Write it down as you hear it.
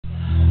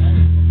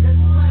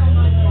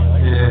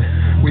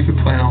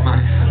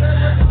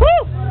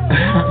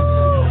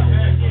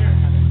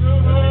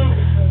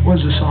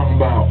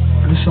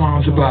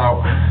song's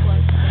about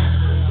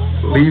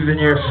leaving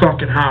your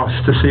fucking house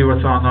to see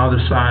what's on the other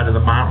side of the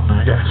mountain,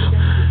 I guess.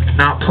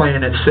 Not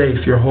playing it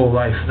safe your whole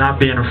life, not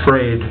being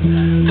afraid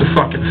to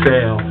fucking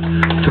fail,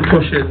 to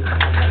push it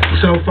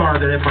so far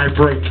that it might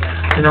break.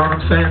 You know what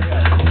I'm saying?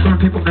 Some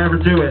people never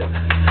do it.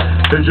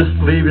 They're just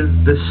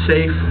leaving the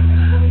safe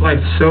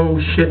life so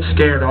shit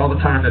scared all the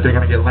time that they're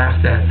going to get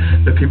laughed at,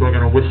 that people are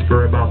going to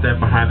whisper about them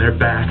behind their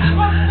backs,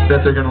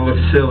 that they're going to look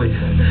silly.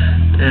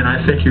 And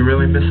I think you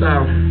really miss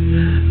out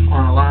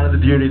on a lot of the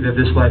beauty that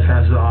this life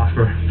has to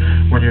offer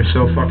when you're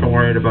so fucking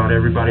worried about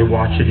everybody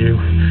watching you,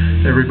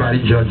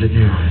 everybody judging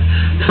you.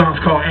 The song's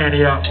called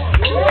Annie Up.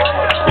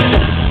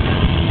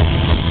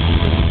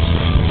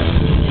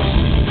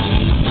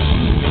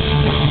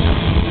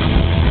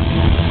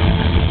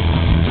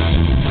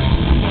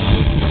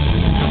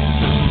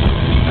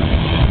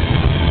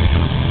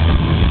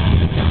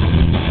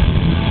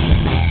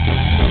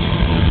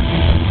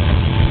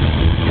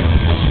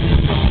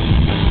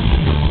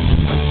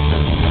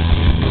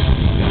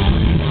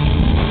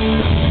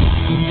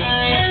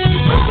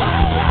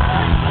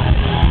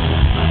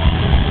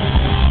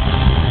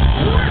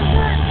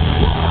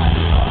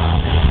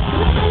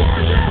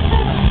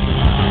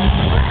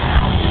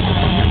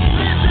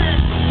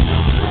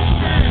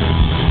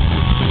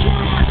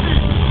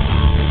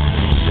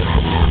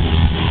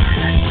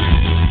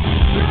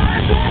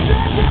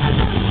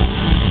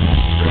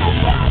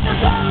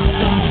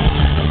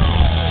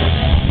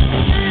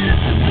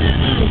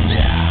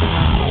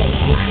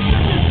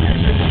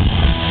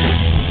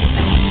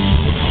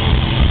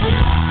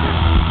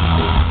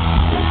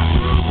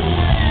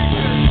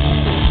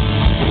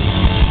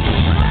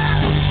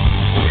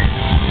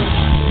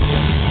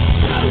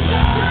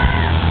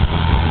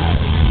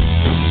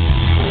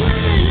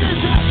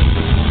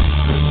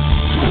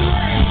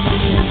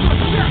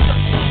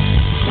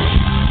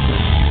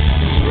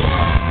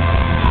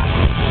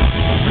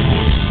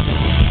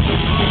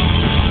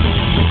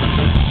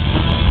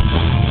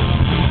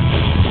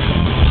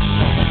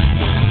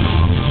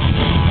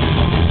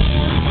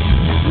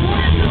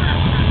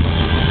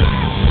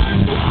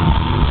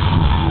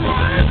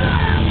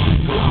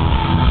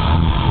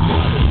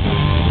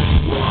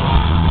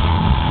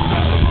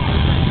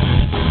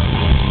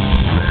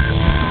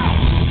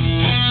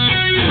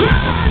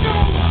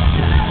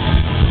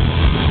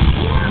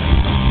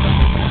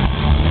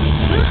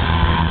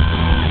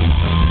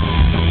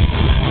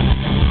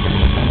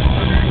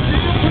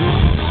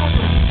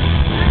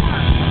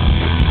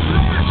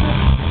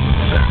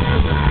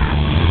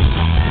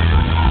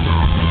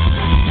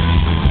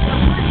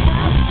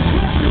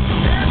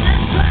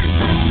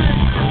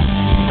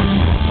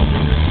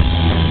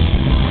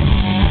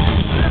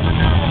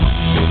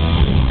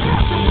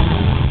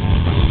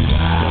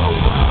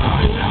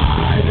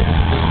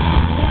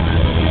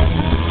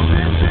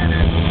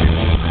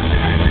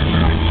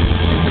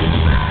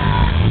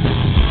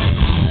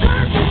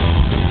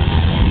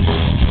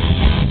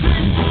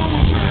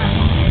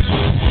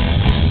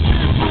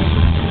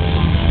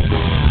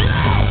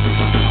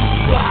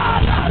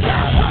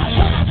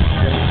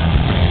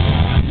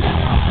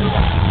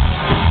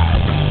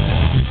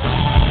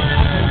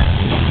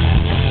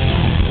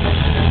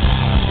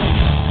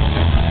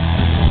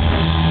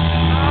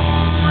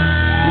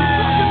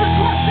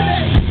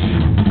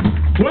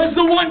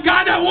 One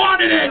guy that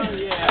wanted it!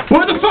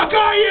 Where the fuck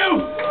are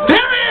you?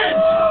 There he is!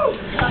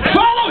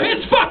 Follow his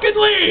fucking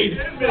lead!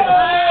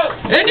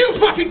 And you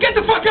fucking get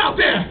the fuck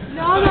out there!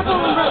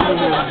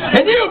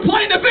 And you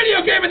playing the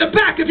video game in the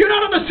back, if you're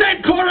not on the same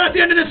corner at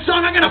the end of this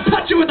song, I'm gonna